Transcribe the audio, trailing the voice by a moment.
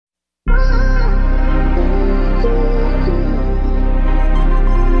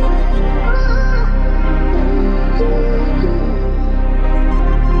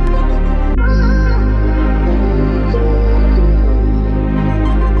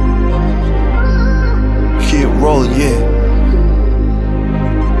all, yeah.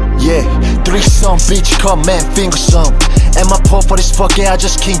 Yeah, threesome, bitch, come man, finger some. And my pull for this fuck, yeah, I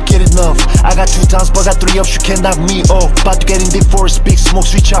just can't get enough. I got 2 times, but got 3 ups, you can't knock me off. About to get in the forest, big smoke,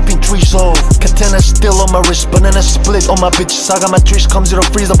 we chopping trees off. Katana still on my wrist, banana split on my bitches. I got my tricks, come zero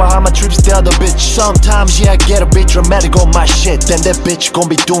freezer behind my trips, the other bitch. Sometimes, yeah, I get a bit dramatic on my shit. Then that bitch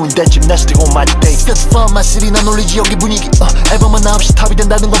gon' be doing that gymnastic on my dick. That's fun, my city, 난 놀리지 여기 분위기. 앨범은 나 없이 탑이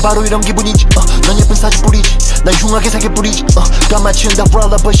된다는 건 바로 이런 기분이지. 넌 예쁜 사진 뿌리지, 난 흉하게 사기 뿌리지. 까마친다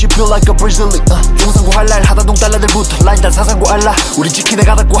브랄라, but she feel like a Brazilian. 용산구 할랄 하다 동달러들부터 라인 단 사상구 알라. 우리 지키네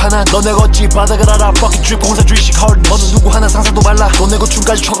가닥고 하나, 너네 걷지 바닥을 알아. Fucking trip 공사 주의식 hard. 어느 누구 하나 상상도 말라. 너네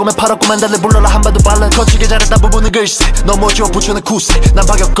고충까지 초금에 팔았구만 달래 불러라 한반도 발란. 거치게 잘했다 부분은 글쎄, 넘어지워 부처는 쿠세. 난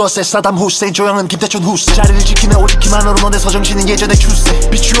박역 거세, 사담 후세인 조영은 김태천 후세. 자리를 지키네 오직 기만으로 너네 서정신은 예전의 추세.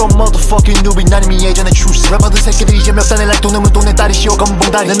 Bitch you a motherfucking newbie, 난 이미 예전의 추세. 래퍼들 새끼들 이제 몇 단에 like 돈을 문 동네 딸이 씌워 검은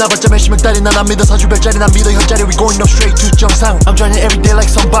봉다리. 내 나발자 몇십 명다리 난 안 믿어 사주별자리 난 믿어 현자리. We going up straight to 정상. I'm trying every day like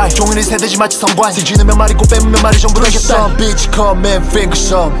somebody. 종일이 세대지 마치 성관. 뒤지는 몇 마리 꽃 빼면 몇 마리 전부 나겠다. Some bitch come and finger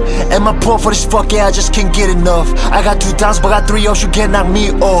some. And my pull for this fuck, yeah, I just can't get enough. I got 2 times, but got 3 ups, you can't knock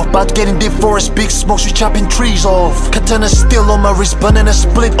me off. About to get in deep forest, big smokes, we chopping trees off. Katana still on my wrist, banana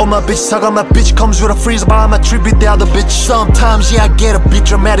split on my bitch. I got my bitch comes with a freezer behind my trip with the other bitch. Sometimes, yeah, I get a bit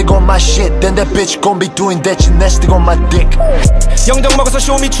dramatic on my shit. Then that bitch gon' be doing that gymnastic on my dick. 영정 먹어서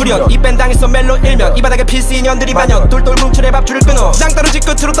쇼미 출연, 이 밴 당했어 멜론 일면. 이 바닥에 필수 인연들이 반연, 똘똘 뭉치래 밥줄을 끊어. 땅 떨어지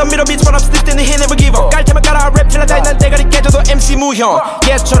끝으로 덤밀어 비트만 없을 때는 he never give up. 깔테만 깔아 랩 틸라다이 난 대가리 깨져도 MC 무형.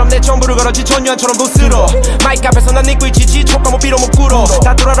 예스처럼 내 전부를 걸어 지천년처럼 돈 쓸어. 마이크 앞에서 난 믿고 있지 지초가 못 빌어 못 꿇어.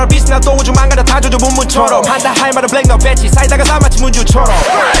 다 돌아라 비스나 똥우주 망가져 다 조져 문문처럼. 한다 할 말은 블랙 너 배치 사이다가 다 마치 문주처럼.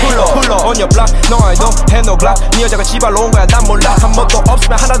 훌러 on your block, no I don't have no glock. 네 여자가 지발로 온 거야 난 몰라. 한 번도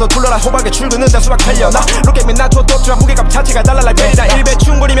없으면 하나 더 둘러라. 호박에 출근은 다 수박 팔려나. 로켓맨 나 초토트와 무게감 자체가 달라 like 베리다. 일배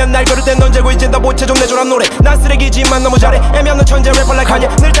충골이면 날 걸을 땐 넌 재고 이제 너 모체 좀 내줘라 노래. 난 쓰레기지만 너무 잘해. 애매없는 천재 래퍼 like 하냐.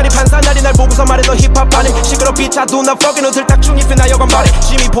 늘자리 판사 날이 날 보고서 말해 너 힙합 아니. 시끄러 비차도 나 fucking 호들 딱 중립해 나 여관 말해.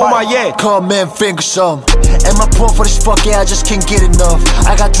 지미포마 yeah. Come and finger some. And my pull for this fuck, yeah, I just can't get enough.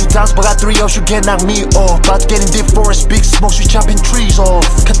 I got 2 times, but got 3 ups, you can't knock me off. About to get in deep forest, big smokes, we chopping trees off.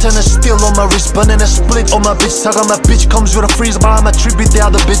 Katana still on my wrist, banana split on my bitch. I got my bitch comes with a freezer behind my trip with the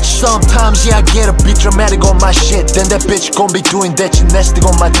other bitch. Sometimes, yeah, I get a bit dramatic on my shit. Then that bitch gon' be doing that gymnastic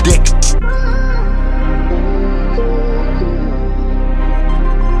on my dick.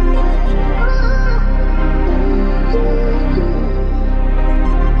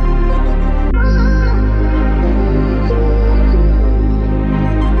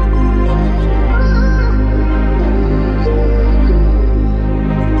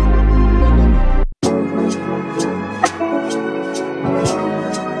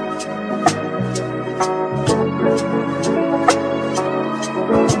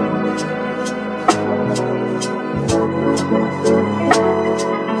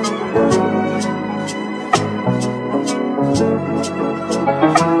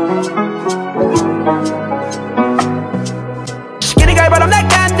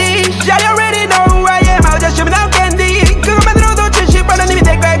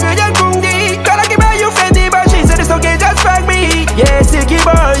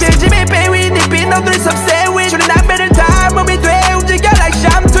 SILKYBOIS 지미페이지 닉빈 너들이 섭세위 줄은 안 배를 다 몸이 돼 움직여 like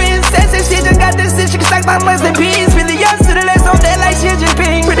sham twins Sensei 시즌 같은 스시기 싹다 rest in peace 빌리언스를 해서 내 like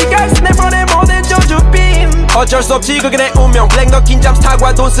시진핑 Pretty girls 내 폰에 모든 조주빈 어쩔 수 없지 그게 내 운명 블랙 넣긴 잠수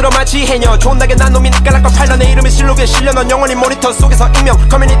타고 돈 쓰러 마치 해녀 존나게 난 놈이 깔락과 팔라 내 이름이 실록에 실려 넌 영원히 모니터 속에서 익명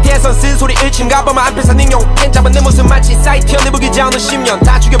커뮤니티에선 쓴소리 일침가범한 앞에서 닉용 펜 잡은 내 모습 마치 사이트여 내 부기지 않은 10년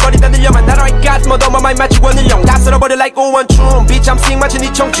다 죽여버린다 늘려만 나라 I got 뭐 너만 많이 맞추고 늘령 다 쓸어버려 like 오원춤 비참싱 마치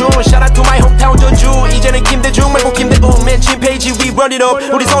네 청춘 Shout out to my hometown 전주 이제는 김대중 말고 김대웅 맨 지미페이지 we run it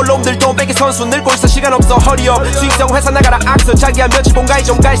up 우리 서울놈들 돈 뺏기 선수 늙고 있어 시간 없어 hurry up 수익성 회사 나가라 악서 자기야 며칠 본가에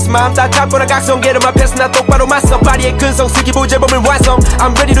좀 가있음 마음 다 잡거나 각성 게름 앞에서 나 똑바로 맞서 파리의 근성 실키보이즈 앨범을 완성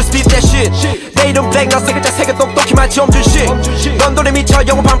I'm ready to spit that shit 내 이름 블랙 너 세 글자 세 개 똑똑히 마치 엄준식 런던에 미쳐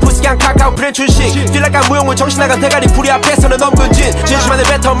영업한 푸스기한 카카오 브랜드 출식 Feel like I'm 무용을 정신 나간 대가리 불이 앞에서는 엄근진 진심만의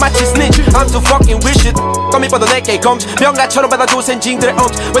뱉어 마치 snitch I'm too fucking with shit 껌이 뻗어 내게 검지 명가처럼 받아줘 센징들의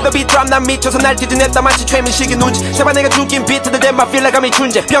엄지 When the beat drop 난 미쳐서 날 뒤집냈다 마치 최민식의 눈치 세반 내가 죽인 비트들 댄마 feel like I'm 이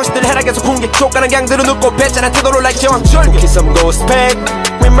춘재 병신들 해락에서 풍기 족가는 강들은 웃고 배짜나 태도로 like 제왕 절개 Kiss some ghost pack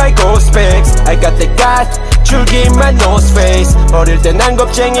with my ghost specs I got the got 죽인 my nose face. 어릴 때 난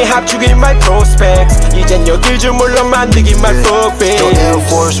겁쟁이 합죽인 my prospects. 이젠 여길 주물러 만들긴 my fuck face. Yo Air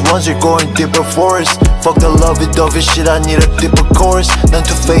Force Ones you're going deeper forest. Fuck the lovey-dovey shit I need a deeper chorus. 난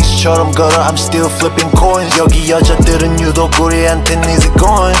two-face처럼 걸어 I'm still flipping coins. 여기 여자들은 유독 우리한텐 easy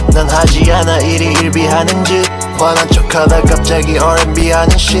going. 난 하지 않아 일이 일비하는 짓. 화난 척하다 갑자기 R&B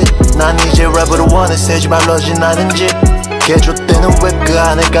하는 shit. 난 이제 랩으로 원해 세지 말러지 나는 집. 개조 때는 왜 그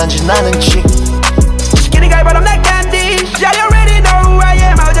안에 간지나는 chick. Skinny guy but I'm not candy. Shawty already know who I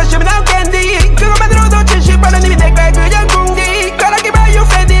am. I'll just show me now candy. 그것만 들어도 70%는 이미 내 거야 그냥 공기. Gotta buy you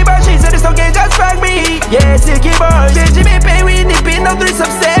Fendi but she said it's okay just fuck me. Yeah SILKYBOIS 지미페이지 니빛 너들이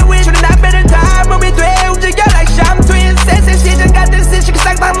섭세위 주는 남배를 다 몸이 돼 움직여 like sham twins. Sensei 시즌 같은 시식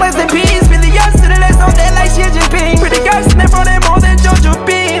싹다 rest in peace. 빌리언스를 해서 내 like 실키보이즈. Pretty girls 내 폰에 모든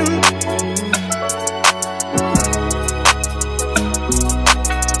조주빈.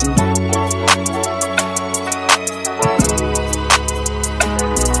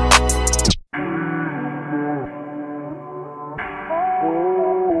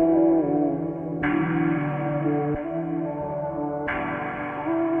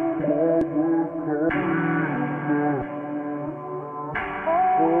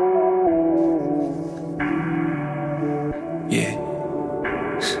 Yeah.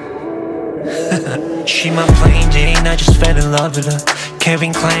 She my plain Jane, I just fell in love with her.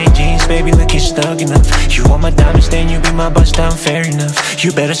 Kevin Klein jeans, baby looking stuck enough. You want my diamonds, then you be my bust down, fair enough.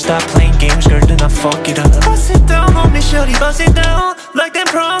 You better stop playing games, girl, then I fuck it up. Bust it down on me, shorty, bust it down. Like them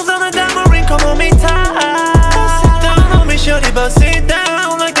prongs on a diamond ring, come on me tight. Bust it down on me, shorty, bust it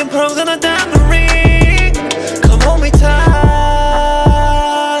down. Like them prongs on a diamond ring. Come hold me tight,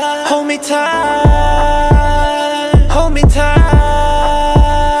 hold me tight. Hold me tight,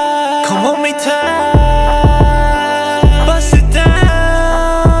 come hold me tight. Bust it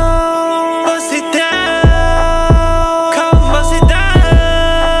down, bust it down. Come bust it down.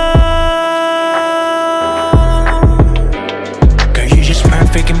 Girl, you just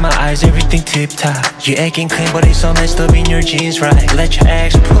perfect in my eyes, everything tip-top. You acting clean, but it's all messed up in your jeans, right? Let your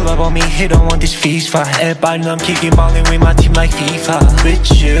ex pull up on me, he don't want this feast fight. Everybody know I'm kicking ballin' with my team like FIFA.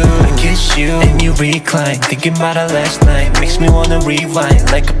 With you, I kiss you, and you recline. Thinking about our last night, makes me wanna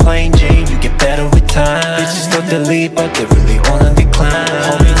rewind. Like a plain Jane, you get better with time. Bitches don't delete, but they really wanna decline.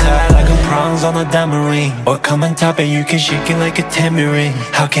 Hold me tight like a prongs on a diamond ring. Or come on top and you can shake it like a tambourine.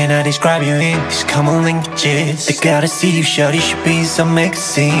 How can I describe you in these common languages? They gotta see you, shawty, should be in some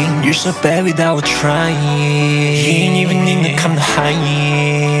magazine. You're so bad without trying. You ain't even need to come to high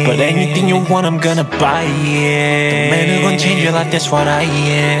end. But anything you want, I'm gonna buy it. The man who gon' change your life, that's what I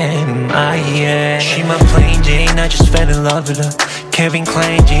am. She my plain Jane, I just fell in love with her. Kevin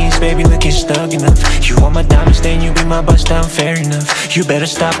Klein jeans, baby looking stuck enough. You want my diamonds, then you be my bust down, fair enough. You better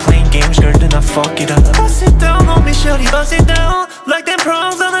stop playing games, girl, then I fuck it up. Bust it down on me, shorty, bust it down. Like them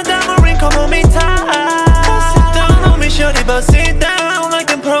prongs on a diamond ring, come on me tight. Bust it down on me, shorty, bust it down. Like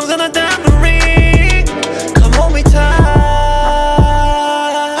them prongs on a diamond ring. Come hold me tight,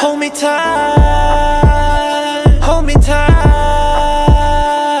 hold me tight, hold me tight.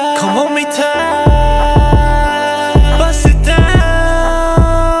 Come hold me tight.